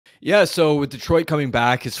Yeah, so with Detroit coming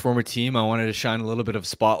back, his former team, I wanted to shine a little bit of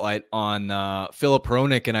spotlight on Filip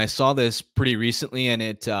Hronek, and I saw this pretty recently, and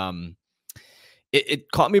it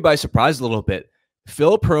caught me by surprise a little bit.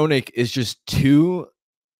 Filip Hronek is just 2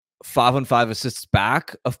 5-on-5 assists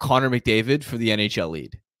back of Connor McDavid for the NHL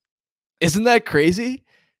lead. Isn't that crazy?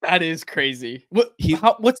 That is crazy. What's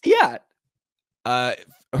he at?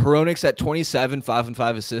 Hronek's at 27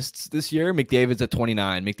 5-on-5 assists this year. McDavid's at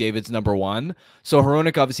 29. McDavid's number 1. So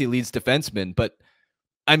Hronek obviously leads defenseman, but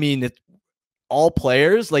I mean, all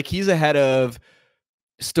players, like he's ahead of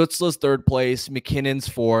Stützle's 3rd place, McKinnon's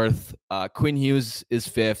 4th, Quinn Hughes is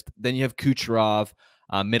 5th. Then you have Kucherov,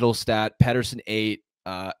 Middlestat, Pettersson 8,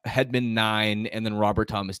 Hedman 9, and then Robert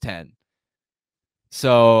Thomas 10.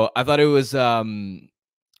 So I thought it was I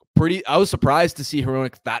was surprised to see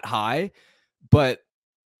Hronek that high, but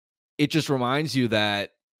it just reminds you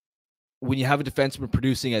that when you have a defenseman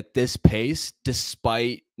producing at this pace,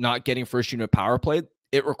 despite not getting first unit power play,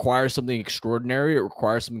 it requires something extraordinary. It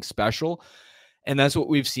requires something special. And that's what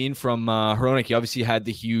we've seen from Hronek. He obviously had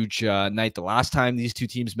the huge night the last time these two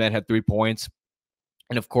teams met, had 3 points.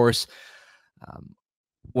 And of course,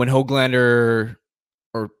 when Höglander,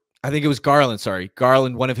 or I think it was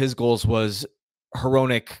Garland, one of his goals was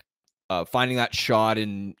Hronek finding that shot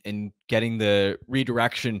and getting the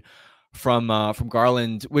redirection from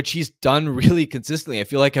Garland, which he's done really consistently. I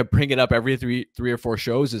feel like I bring it up every three or four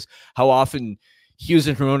shows, is how often Hughes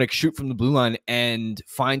and Hronek shoot from the blue line and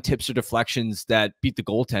find tips or deflections that beat the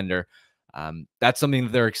goaltender. That's something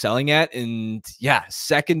that they're excelling at. And yeah,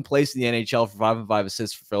 2nd place in the NHL for 5-on-5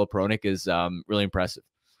 assists for Filip Hronek is really impressive.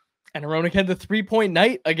 And Hronek had the 3-point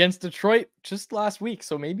night against Detroit just last week.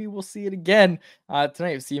 So maybe we'll see it again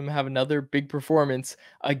tonight. We'll see him have another big performance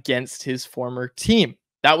against his former team.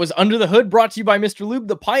 That was Under the Hood, brought to you by Mr. Lube,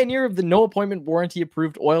 the pioneer of the no-appointment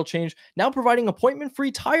warranty-approved oil change, now providing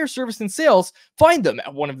appointment-free tire service and sales. Find them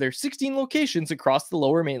at one of their 16 locations across the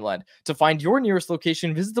Lower Mainland. To find your nearest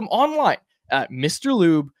location, visit them online at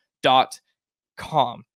mrlube.com.